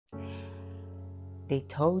They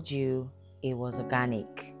told you it was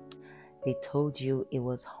organic. They told you it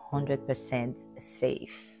was 100%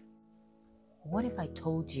 safe. What if I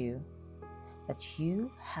told you that you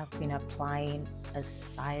have been applying a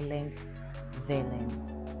silent villain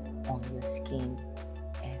on your skin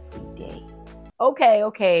every day?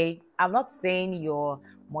 Okay. I'm not saying your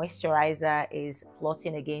moisturizer is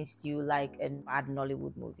plotting against you like a bad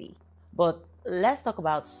Nollywood movie. But let's talk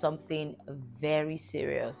about something very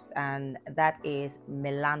serious, and that is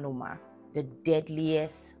melanoma, the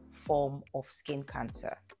deadliest form of skin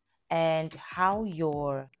cancer, and how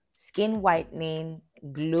your skin whitening,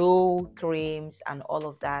 glow creams, and all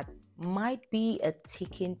of that might be a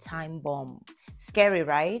ticking time bomb. Scary,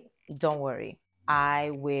 right? Don't worry. I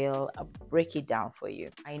will break it down for you.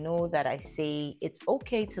 I know that I say it's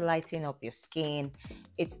okay to lighten up your skin.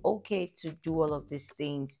 It's okay to do all of these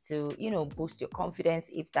things to, boost your confidence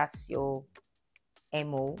if that's your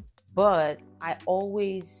MO. But I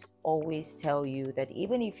always tell you that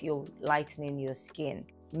even if you're lightening your skin,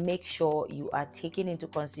 make sure you are taking into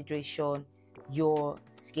consideration your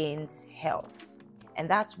skin's health. And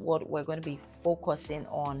that's what we're going to be focusing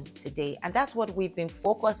on today. And that's what we've been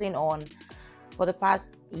focusing on for the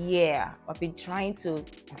past year. I've been trying to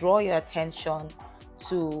draw your attention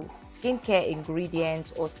to skincare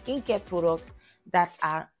ingredients or skincare products that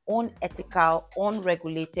are unethical,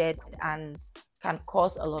 unregulated, and can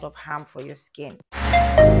cause a lot of harm for your skin.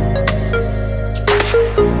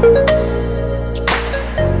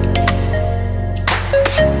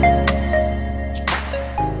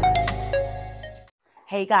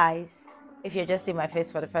 Hey guys, if you're just seeing my face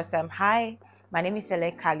for the first time, hi. My name is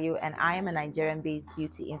Sele Kaliu and I am a Nigerian-based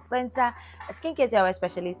beauty influencer, a skincare DIY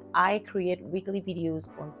specialist. I create weekly videos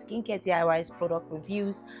on skincare DIYs, product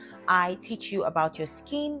reviews. I teach you about your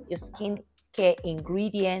skin, your skincare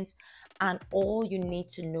ingredients, and all you need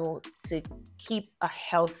to know to keep a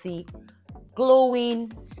healthy, glowing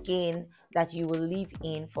skin that you will live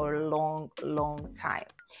in for a long time.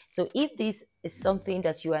 So if this is something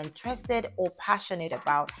that you are interested or passionate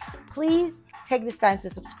about, please take this time to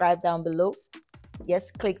subscribe down below.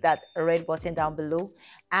 Yes, click that red button down below.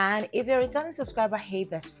 And if you're a returning subscriber, hey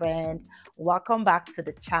best friend, welcome back to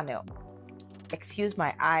the channel. Excuse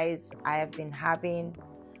my eyes, I have been having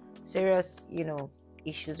serious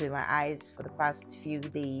issues with my eyes for the past few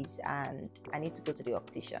days, and I need to go to the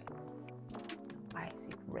optician. Why is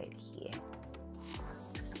it red here?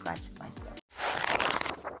 I've scratched myself.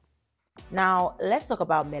 Now let's talk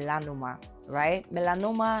about melanoma, right?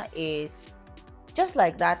 Melanoma is just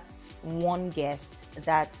like that one guest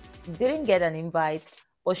that didn't get an invite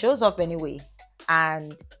but shows up anyway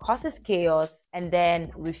and causes chaos and then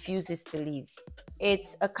refuses to leave.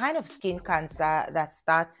 It's a kind of skin cancer that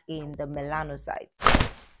starts in the melanocytes.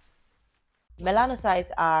 Melanocytes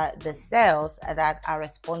are the cells that are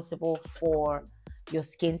responsible for your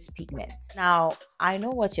skin's pigment. Now, I know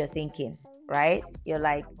what you're thinking, right? You're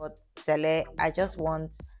like, but Sele, I just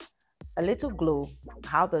want a little glow.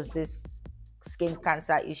 How does this skin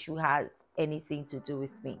cancer issue have anything to do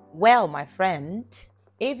with me? Well, my friend,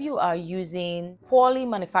 if you are using poorly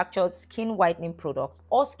manufactured skin whitening products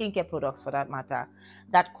or skincare products for that matter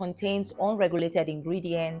that contains unregulated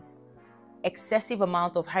ingredients, excessive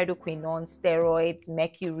amount of hydroquinone, steroids,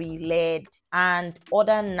 mercury, lead, and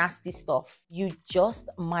other nasty stuff, you just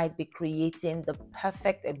might be creating the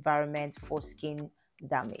perfect environment for skin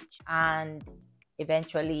damage and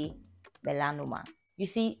eventually melanoma. You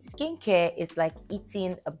see, skincare is like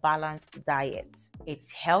eating a balanced diet.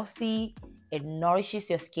 It's healthy, it nourishes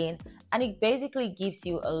your skin, and it basically gives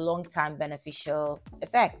you a long-term beneficial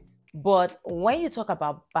effect. But when you talk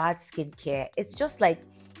about bad skincare, it's just like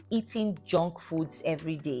eating junk foods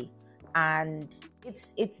every day. And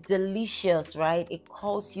it's delicious, right? It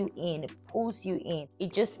calls you in, it pulls you in.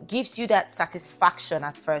 It just gives you that satisfaction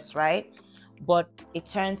at first, right? But it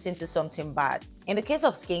turns into something bad. In the case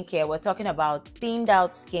of skincare, we're talking about thinned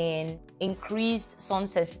out skin, increased sun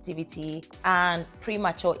sensitivity, and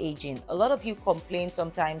premature aging. A lot of you complain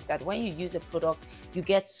sometimes that when you use a product, you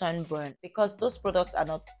get sunburn because those products are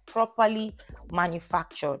not properly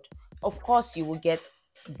manufactured. Of course, you will get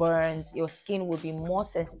burns. Your skin will be more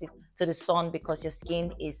sensitive to the sun because your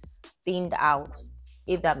skin is thinned out,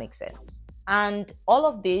 if that makes sense. And all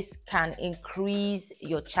of this can increase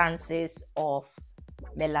your chances of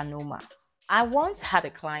melanoma. I once had a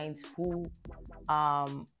client who,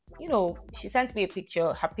 she sent me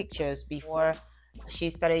her pictures before she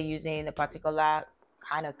started using a particular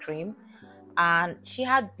kind of cream. And she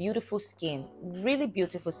had beautiful skin, really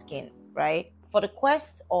beautiful skin, right? For the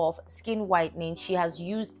quest of skin whitening, she has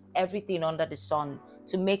used everything under the sun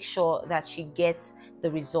to make sure that she gets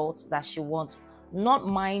the results that she wants. not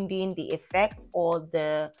minding the effects or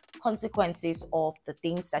the consequences of the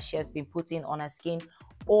things that she has been putting on her skin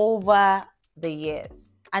over the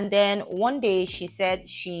years. And then one day she said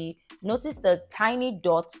she noticed the tiny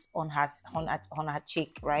dots on her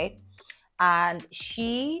cheek, right? And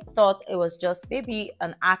she thought it was just maybe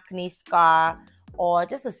an acne scar or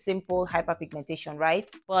just a simple hyperpigmentation, right?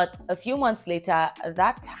 But a few months later,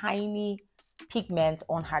 that tiny pigment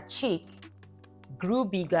on her cheek grew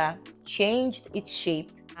bigger, changed its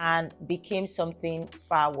shape, and became something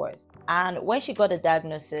far worse. And when she got a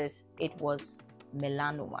diagnosis, it was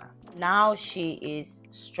melanoma. Now she is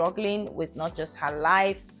struggling with not just her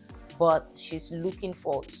life, but she's looking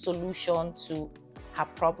for solution to her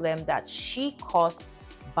problem that she caused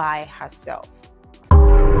by herself.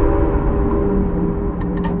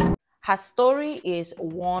 Her story is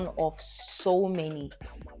one of so many,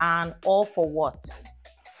 and all for what?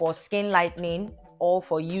 For skin lightening, or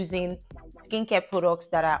for using skincare products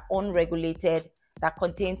that are unregulated, that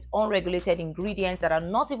contains unregulated ingredients that are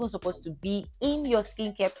not even supposed to be in your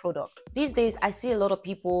skincare product. These days, I see a lot of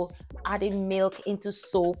people adding milk into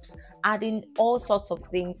soaps, adding all sorts of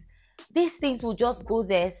things. These things will just go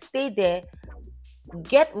there, stay there,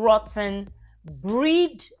 get rotten,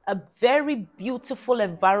 breed a very beautiful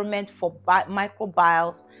environment for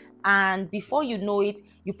microbial, and before you know it,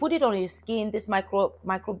 you put it on your skin, these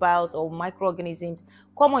microbials or microorganisms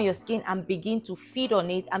come on your skin and begin to feed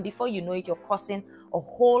on it, and before you know it, you're causing a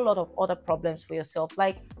whole lot of other problems for yourself.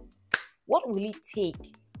 Like, what will it take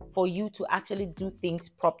for you to actually do things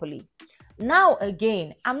properly? Now,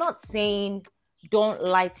 again, I'm not saying don't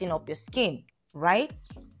lighten up your skin, right?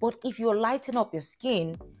 But if you're lighting up your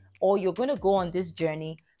skin, or you're going to go on this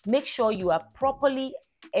journey, make sure you are properly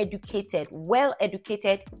educated, well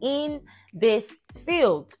educated in this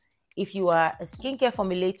field. If you are a skincare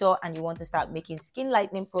formulator and you want to start making skin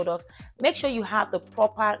lightening products, make sure you have the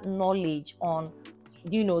proper knowledge on,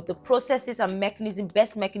 the processes and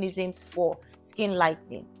best mechanisms for skin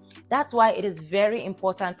lightening. That's why it is very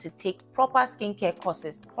important to take proper skincare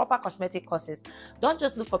courses, proper cosmetic courses. Don't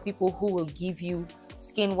just look for people who will give you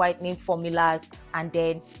skin whitening formulas and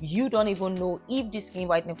then you don't even know if the skin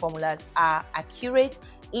whitening formulas are accurate,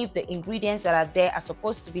 if the ingredients that are there are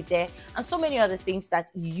supposed to be there, and so many other things that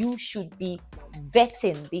you should be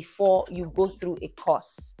vetting before you go through a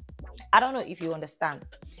course. I don't know if you understand.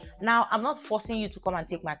 Now, I'm not forcing you to come and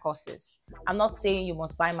take my courses. I'm not saying you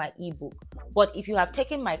must buy my ebook. But if you have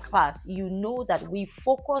taken my class, you know that we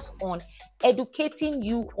focus on educating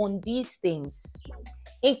you on these things,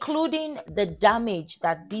 including the damage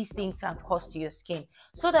that these things can cause to your skin,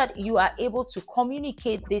 so that you are able to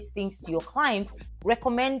communicate these things to your clients,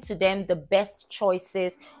 recommend to them the best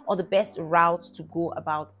choices or the best route to go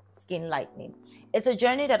about skin lightening. It's a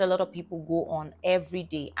journey that a lot of people go on every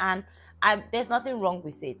day, and there's nothing wrong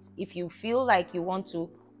with it. If you feel like you want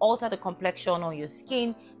to alter the complexion on your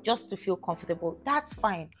skin just to feel comfortable, that's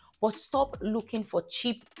fine. But stop looking for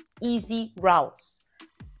cheap, easy routes.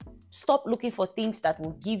 Stop looking for things that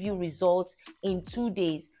will give you results in 2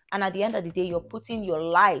 days, and at the end of the day, you're putting your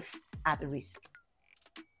life at risk.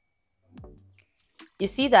 You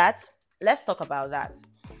see that? Let's talk about that.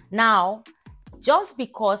 Now, just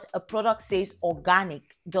because a product says organic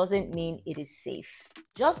doesn't mean it is safe.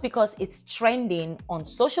 Just because it's trending on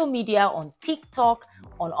social media, on TikTok,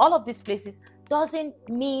 on all of these places, doesn't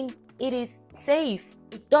mean it is safe.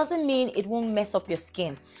 It doesn't mean it won't mess up your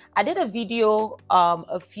skin. I did a video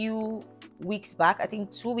a few weeks back, I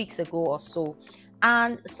think 2 weeks ago or so,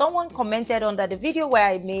 and someone commented under the video where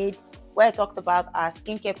I talked about our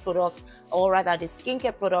skincare products, or rather the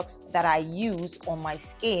skincare products that I use on my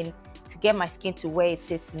skin to get my skin to where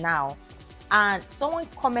it is now. And someone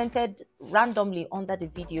commented randomly under the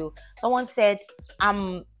video. Someone said,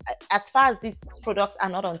 as far as these products are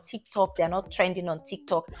not on TikTok, they're not trending on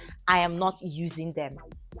TikTok, I am not using them.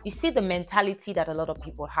 You see the mentality that a lot of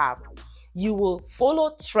people have. You will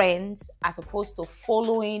follow trends as opposed to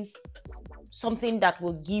following something that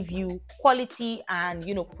will give you quality and,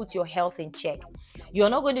 put your health in check. You're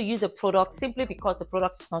not going to use a product simply because the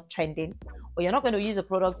product is not trending, or you're not going to use a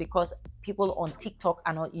product because people on TikTok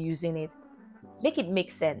are not using it. Make it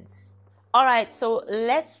make sense. All right, so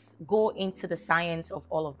let's go into the science of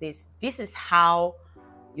all of this. This is how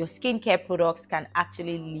your skincare products can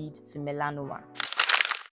actually lead to melanoma.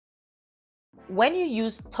 When you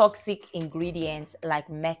use toxic ingredients like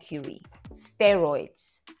mercury,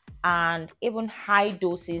 steroids, and even high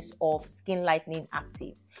doses of skin lightening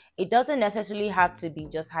actives, it doesn't necessarily have to be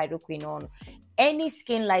just hydroquinone. Any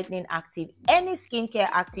skin lightening active, any skincare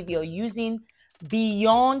active you're using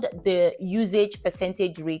beyond the usage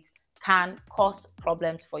percentage rate can cause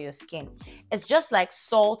problems for your skin. It's just like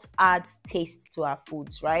salt adds taste to our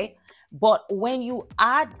foods, right? But when you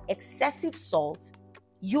add excessive salt,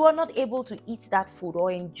 you are not able to eat that food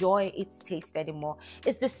or enjoy its taste anymore.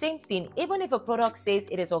 It's the same thing. Even if a product says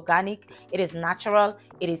it is organic, it is natural,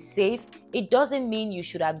 it is safe, it doesn't mean you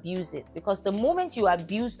should abuse it, because the moment you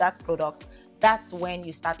abuse that product, that's when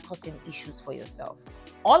you start causing issues for yourself.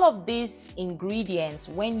 All of these ingredients,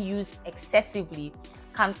 when used excessively,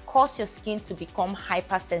 can cause your skin to become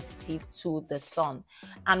hypersensitive to the sun.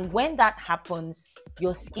 And when that happens,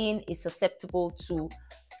 your skin is susceptible to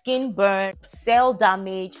skin burn, cell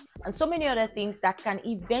damage, and so many other things that can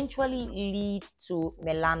eventually lead to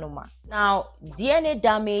melanoma. Now, DNA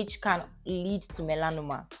damage can lead to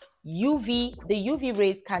melanoma. The UV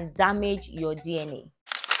rays can damage your DNA.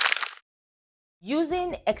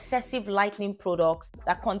 Using excessive lightening products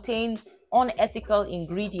that contains unethical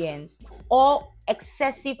ingredients or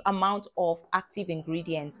excessive amount of active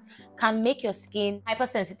ingredients can make your skin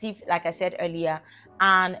hypersensitive, like I said earlier,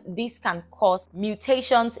 and this can cause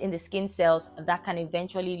mutations in the skin cells that can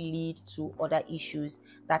eventually lead to other issues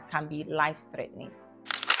that can be life-threatening.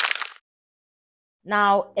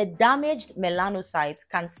 Now, a damaged melanocyte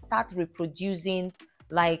can start reproducing,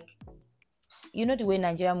 like, you know the way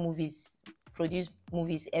Nigerian movies produce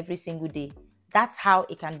movies every single day. That's how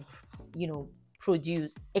it can,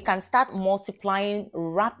 produce. It can start multiplying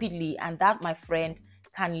rapidly, and that, my friend,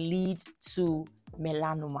 can lead to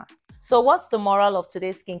melanoma. So what's the moral of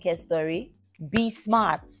today's skincare story? Be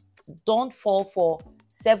smart. Don't fall for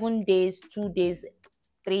 7 days, 2 days,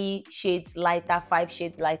 3 shades lighter, 5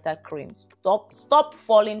 shades lighter creams. Stop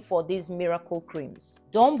falling for these miracle creams.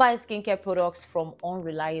 Don't buy skincare products from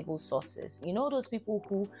unreliable sources. You know those people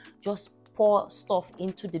who just pour stuff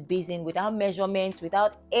into the basin without measurements,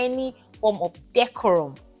 without any form of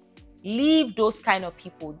decorum. Leave those kind of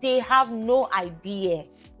people. They have no idea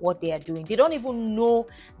what they are doing. They don't even know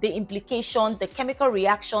the implications, the chemical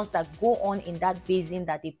reactions that go on in that basin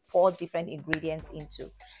that they pour different ingredients into.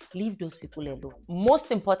 Leave those people alone.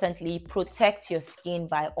 Most importantly, protect your skin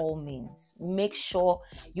by all means. Make sure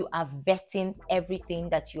you are vetting everything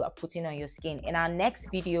that you are putting on your skin. In our next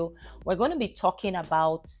video, we're going to be talking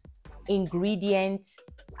about ingredients,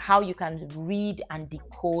 how you can read and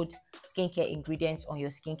decode skincare ingredients on your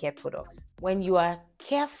skincare products. When you are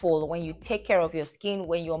careful, when you take care of your skin,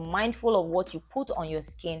 when you're mindful of what you put on your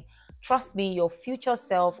skin, trust me, your future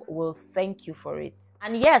self will thank you for it.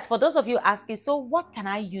 And yes, for those of you asking, so what can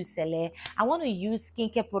I use, Sele? I want to use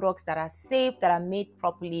skincare products that are safe, that are made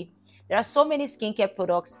properly. There are so many skincare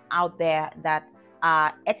products out there that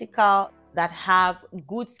are ethical, that have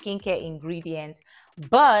good skincare ingredients,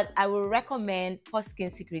 but I will recommend Pure Skin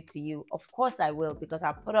Secret to you. Of course I will, because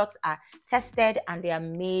our products are tested and they are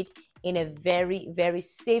made in a very, very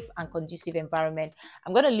safe and conducive environment.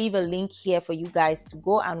 I'm going to leave a link here for you guys to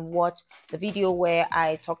go and watch the video where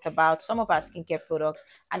I talked about some of our skincare products.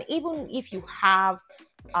 And even if you have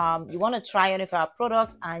you want to try any of our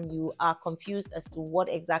products and you are confused as to what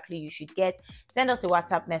exactly you should get, send us a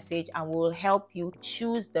WhatsApp message and we'll help you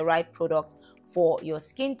choose the right product for your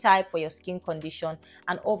skin type, for your skin condition,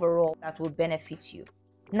 and overall that will benefit you.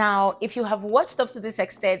 Now, if you have watched up to this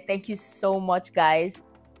extent, thank you so much, guys.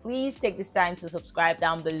 Please take this time to subscribe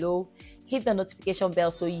down below. Hit the notification bell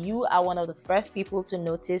so you are one of the first people to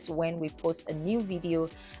notice when we post a new video.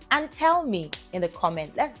 And tell me in the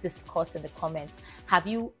comments, let's discuss in the comments, have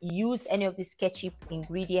you used any of these sketchy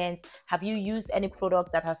ingredients? Have you used any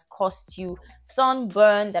product that has caused you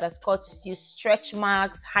sunburn, that has caused you stretch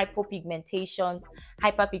marks, hyperpigmentation?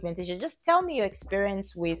 Just tell me your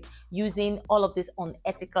experience with using all of these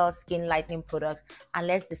unethical skin lightening products and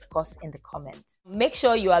let's discuss in the comments. Make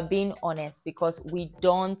sure you are being honest, because we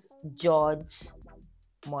don't judge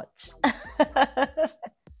much.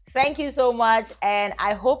 Thank you so much, and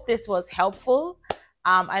I hope this was helpful.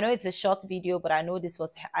 I know it's a short video, but I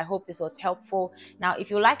hope this was helpful. Now,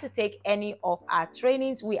 if you'd like to take any of our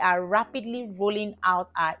trainings, we are rapidly rolling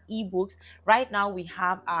out our ebooks. Right now, we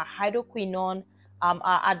have our hydroquinone,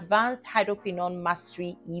 our advanced hydroquinone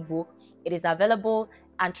mastery ebook. It is available,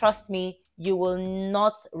 and trust me, you will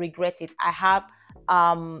not regret it.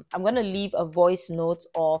 I'm going to leave a voice note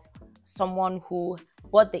of someone who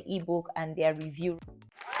bought the ebook and their review.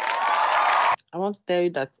 I want to tell you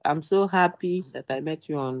that I'm so happy that I met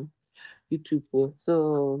you on YouTube.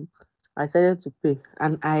 So I started to pay,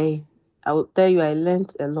 and I will tell you I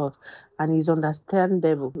learned a lot, and it's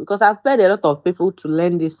understandable because I've paid a lot of people to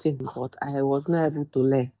learn this thing, but I was not able to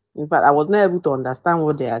learn. In fact, I was not able to understand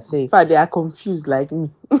what they are saying. In fact, they are confused like me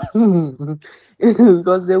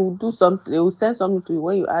because they will do something, they will send something to you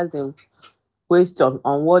when you ask them question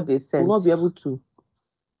on what they sent, will not be able to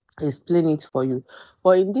explain it for you.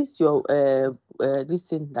 But in this your this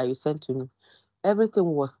thing that you sent to me, everything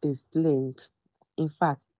was explained. In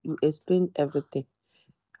fact, you explained everything.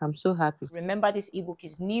 I'm so happy. Remember, this ebook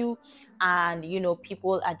is new, and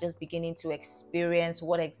people are just beginning to experience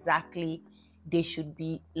what exactly they should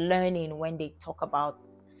be learning when they talk about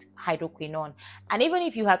hydroquinone. And even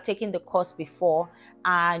if you have taken the course before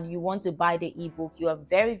and you want to buy the ebook, you are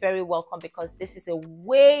very, very welcome, because this is a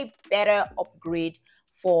way better upgrade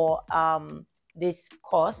for this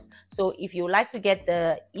course. So if you would like to get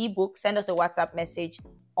the ebook, send us a WhatsApp message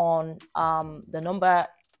on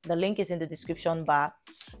the link is in the description bar.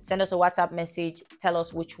 Send us a WhatsApp message, tell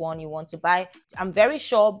us which one you want to buy. I'm very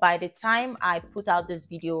sure by the time I put out this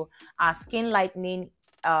video, our skin lightening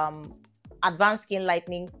advanced skin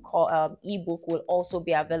lightening ebook will also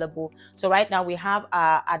be available. So right now we have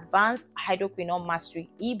our advanced hydroquinone mastery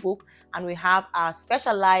ebook, and we have our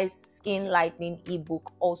specialized skin lightening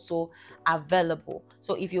ebook also available.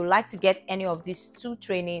 So if you like to get any of these two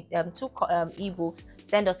ebooks,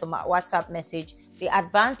 send us a WhatsApp message. The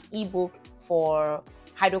advanced ebook for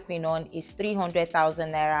hydroquinone is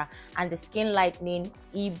 300,000 naira, and the skin lightening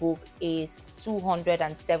ebook is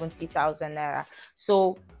 270,000 naira.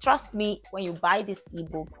 So trust me, when you buy these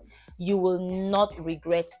ebooks, you will not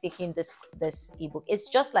regret taking this ebook.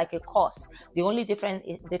 It's just like a course. The only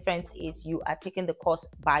difference is you are taking the course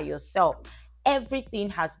by yourself. Everything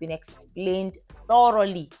has been explained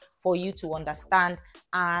thoroughly for you to understand,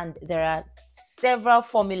 and there are several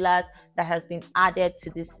formulas that has been added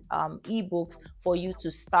to this ebooks for you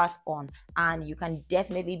to start on, and you can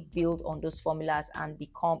definitely build on those formulas and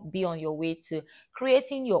be on your way to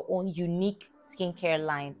creating your own unique skincare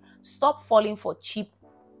line. Stop falling for cheap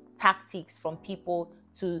tactics from people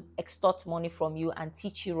to extort money from you and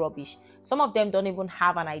teach you rubbish. Some of them don't even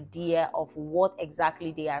have an idea of what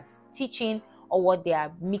exactly they are teaching or what they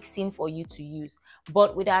are mixing for you to use.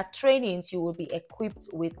 But with our trainings, you will be equipped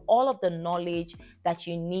with all of the knowledge that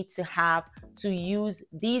you need to have to use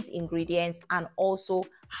these ingredients, and also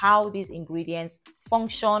how these ingredients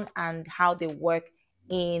function and how they work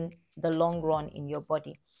in the long run in your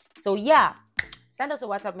body. So yeah, send us a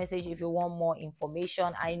WhatsApp message if you want more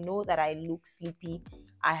information. I know that I look sleepy.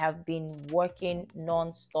 I have been working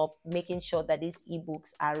non-stop, making sure that these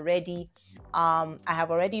ebooks are ready. I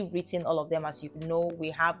have already written all of them. As you know,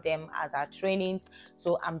 we have them as our trainings.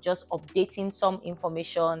 So I'm just updating some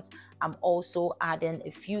information. I'm also adding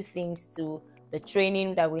a few things to the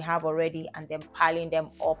training that we have already, and then piling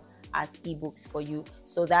them up as ebooks for you.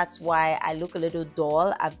 So that's why I look a little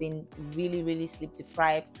dull. I've been really, really sleep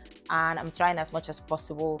deprived, and I'm trying as much as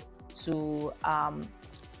possible to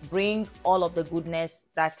bring all of the goodies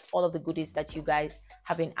that you guys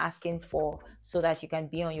have been asking for, so that you can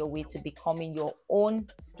be on your way to becoming your own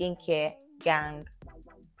skincare gang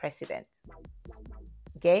president.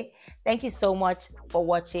 Okay, thank you so much for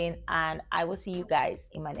watching, and I will see you guys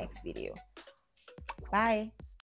in my next video. Bye.